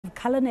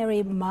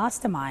culinary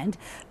mastermind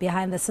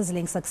behind the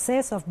sizzling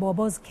success of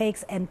Bobo's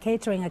Cakes and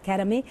Catering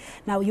Academy.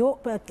 Now,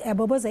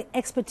 Bobo's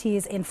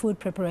expertise in food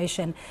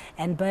preparation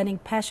and burning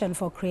passion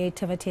for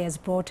creativity has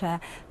brought her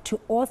to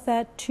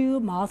author 2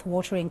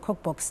 mouth-watering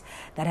cookbooks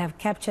that have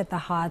captured the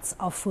hearts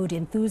of food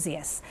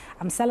enthusiasts.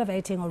 I'm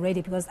salivating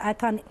already because I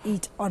can't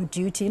eat on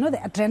duty. You know, the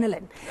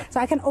adrenaline. So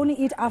I can only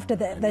eat after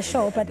the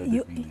show, but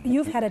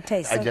you've had a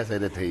taste. So I just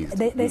had a taste.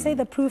 They say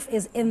the proof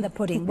is in the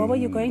pudding. Bobo,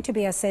 you're going to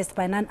be assessed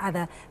by none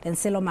other than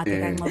Silo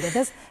Makegangmobe.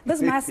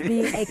 This must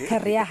be a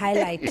career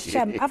highlight.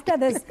 Shem, after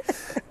this,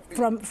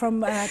 from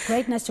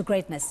greatness to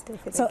greatness.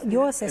 So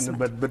your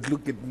assessment. But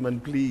look at man,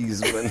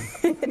 please, man.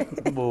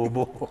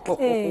 Bobo.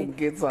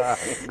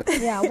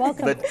 Yeah,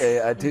 welcome. But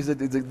I tasted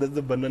that's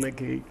the banana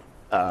cake.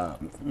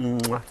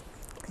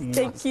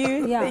 Thank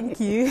you. Yeah. Thank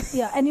you.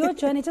 Yeah, and your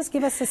journey, just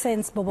give us a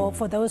sense, Bobo,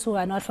 for those who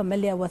are not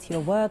familiar with your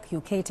work. You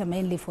cater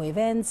mainly for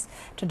events,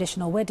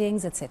 traditional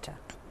weddings, etc.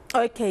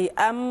 Okay.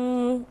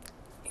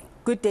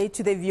 Good day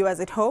to the viewers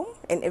at home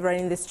and everyone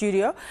in the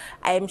studio.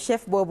 I am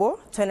Chef Bobo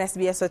Tonas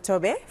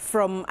Sotobe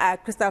from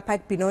Crystal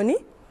Park, Benoni.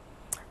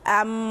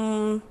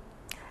 I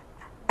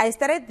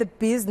started the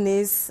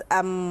business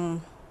at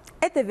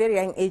a very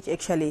young age,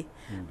 actually.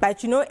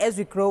 But, you know, as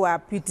we grow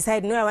up, you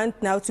decide, no, I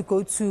want now to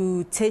go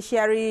to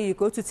tertiary. You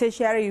go to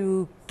tertiary,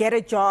 you get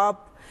a job,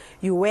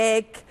 you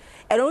work.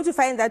 And only to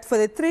find that for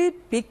the 3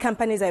 big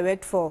companies I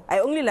worked for, I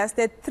only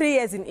lasted 3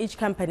 years in each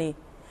company.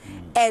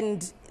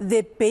 And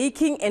the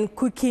baking and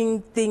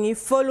cooking thing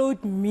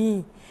followed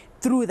me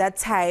through that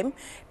time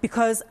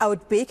because I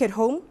would bake at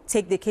home,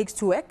 take the cakes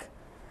to work,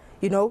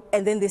 you know,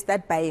 and then they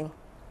start buying.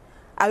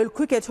 I will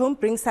cook at home,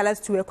 bring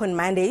salads to work on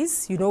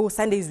Mondays. You know,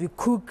 Sundays we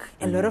cook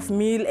a lot of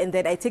meal, and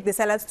then I take the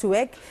salads to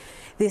work.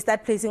 They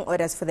start placing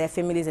orders for their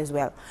families as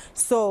well.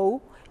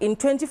 So in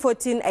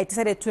 2014, I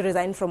decided to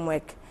resign from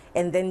work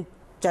and then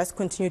just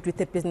continued with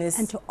the business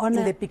and to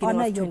honor your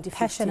 2015.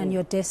 passion and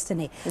your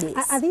destiny.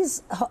 Yes. Are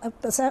these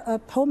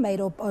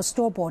homemade or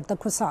store-bought, the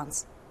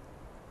croissants?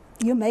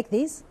 You make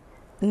these?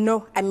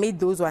 No, I made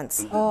those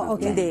ones. Oh,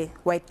 okay. In the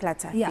white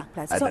platter. Yeah. Big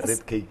platter. And the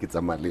red cake, it's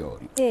a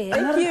malion.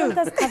 Thank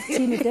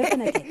you.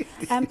 Definitely.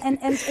 And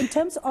in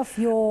terms of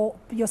your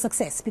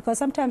success, because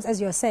sometimes,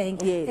 as you're saying,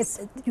 yes,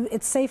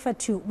 it's safer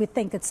to, we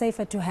think it's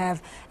safer to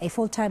have a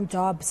full-time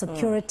job,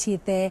 security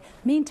there.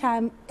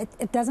 Meantime,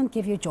 it doesn't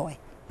give you joy.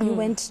 You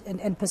went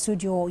and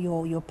pursued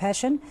your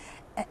passion.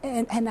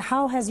 And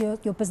how has your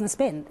business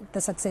been,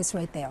 the success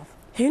rate thereof?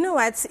 You know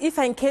what? If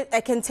I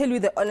can tell you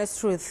the honest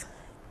truth,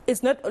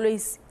 it's not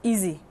always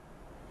easy.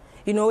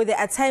 You know, there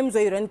are times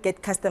where you don't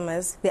get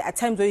customers. There are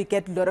times where you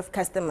get a lot of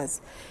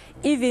customers.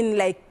 Even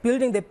like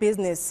building the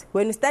business,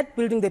 when you start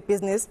building the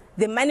business,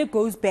 the money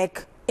goes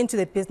back into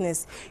the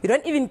business. You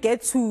don't even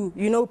get to,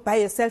 you know, buy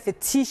yourself a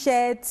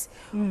T-shirt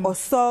or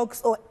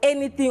socks or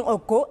anything or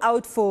go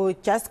out for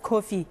just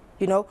coffee,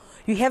 you know.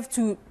 You have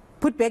to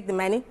put back the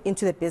money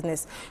into the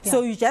business. Yeah.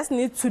 So you just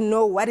need to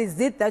know what is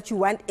it that you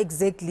want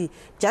exactly.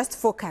 Just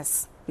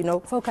focus. You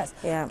know, focus.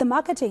 Yeah. The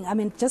marketing, I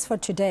mean, just for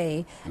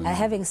today,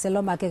 having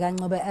Silo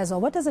Makegangmobe as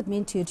well, what does it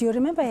mean to you? Do you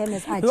remember him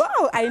as Aj?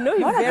 Wow, I know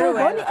him very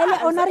well.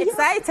 I'm so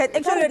excited.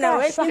 Actually, when I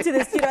went into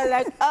the studio, I was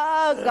like,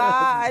 oh,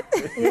 God.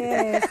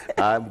 Yes.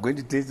 I'm going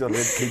to taste your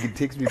red cake. It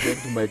takes me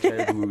back to my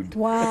childhood.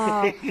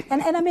 Wow.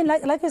 And I mean,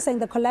 like you're saying,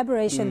 the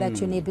collaboration that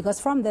you need, because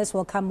from this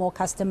will come more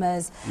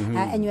customers,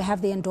 and you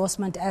have the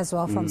endorsement as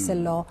well from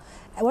Silo.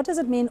 What does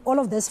it mean, all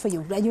of this for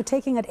you? Are you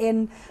taking it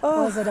in,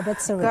 or is it a bit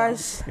surreal?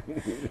 Gosh,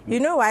 you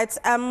know what?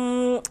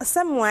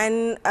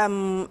 Someone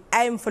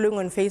I am following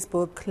on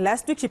Facebook,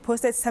 last week she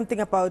posted something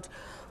about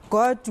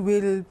God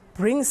will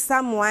bring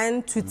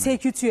someone to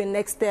take you to your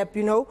next step,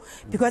 you know?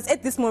 Because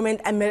at this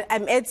moment, I'm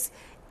at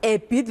a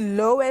bit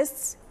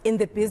lowest in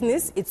the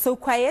business. It's so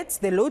quiet,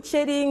 the load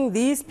shedding,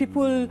 these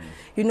people,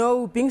 you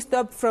know, being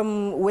stopped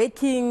from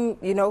working,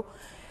 you know.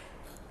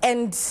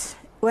 And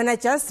when I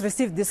just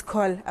received this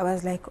call, I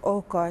was like,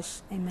 oh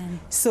gosh. Amen.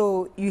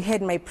 So you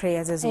heard my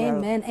prayers as well.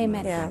 Amen,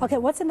 amen. Yeah. Okay,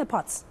 what's in the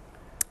pots?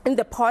 In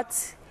the pot,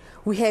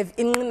 we have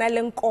inqina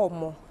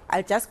lenkomo.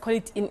 I'll just call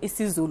it in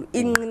isiZulu,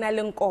 inqina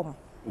lenkomo.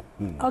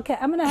 Okay,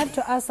 I'm going to have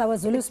to ask our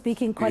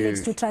Zulu-speaking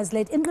colleagues to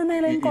translate. The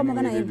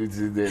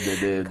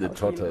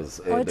trotters.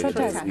 The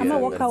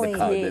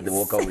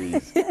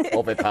walkaways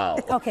of a cow.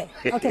 Okay,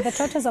 the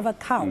trotters of a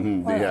cow.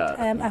 All right.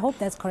 I hope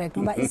that's correct.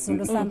 Yes.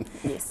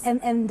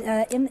 And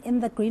in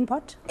the green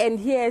pot? And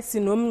here is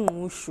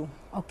sinomngqushu.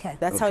 Okay.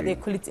 That's how they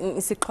call it in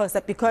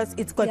isiXhosa, because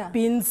it's got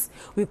beans.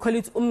 We call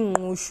it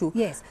umngqushu.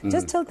 Yes.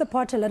 Just tilt the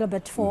pot a little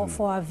bit for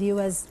our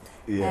viewers.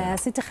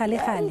 Mix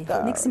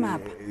them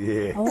up.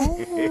 Yeah.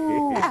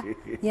 Oh.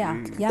 Yeah.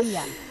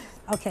 Yum.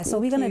 Okay, so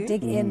we're going to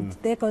dig in.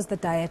 There goes the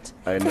diet.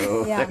 I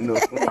know. Yeah. I know.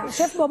 Yeah.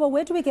 Chef Bobo,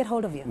 where do we get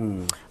hold of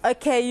you?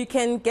 Okay, you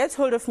can get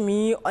hold of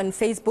me on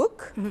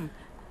Facebook,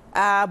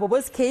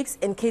 Bobo's Cakes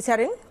and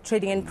Catering,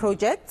 Trading and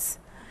Projects.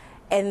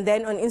 And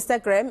then on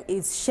Instagram,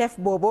 it's Chef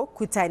Bobo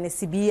Kutane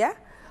Sibia.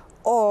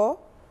 Or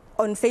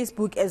on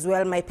Facebook as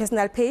well, my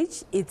personal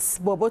page, it's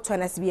Bobo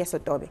Twana Sibia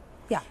Sotobe.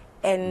 Yeah.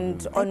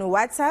 And on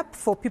WhatsApp,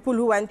 for people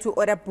who want to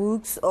order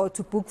books or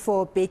to book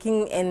for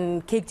baking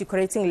and cake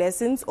decorating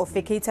lessons or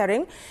for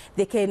catering,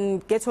 they can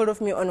get hold of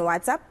me on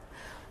WhatsApp.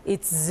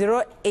 It's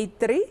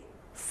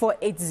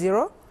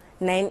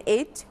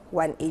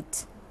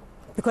 083-480-9818.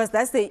 Because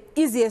that's the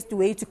easiest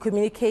way to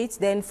communicate.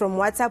 Then from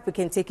WhatsApp, we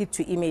can take it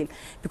to email.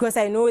 Because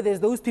I know there's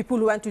those people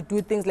who want to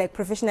do things like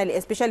professionally,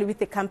 especially with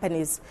the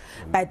companies.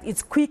 But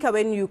it's quicker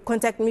when you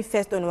contact me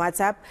first on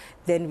WhatsApp,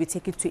 then we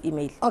take it to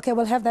email. Okay,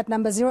 we'll have that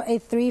number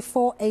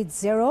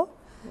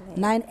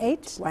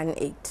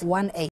 083-480-9818.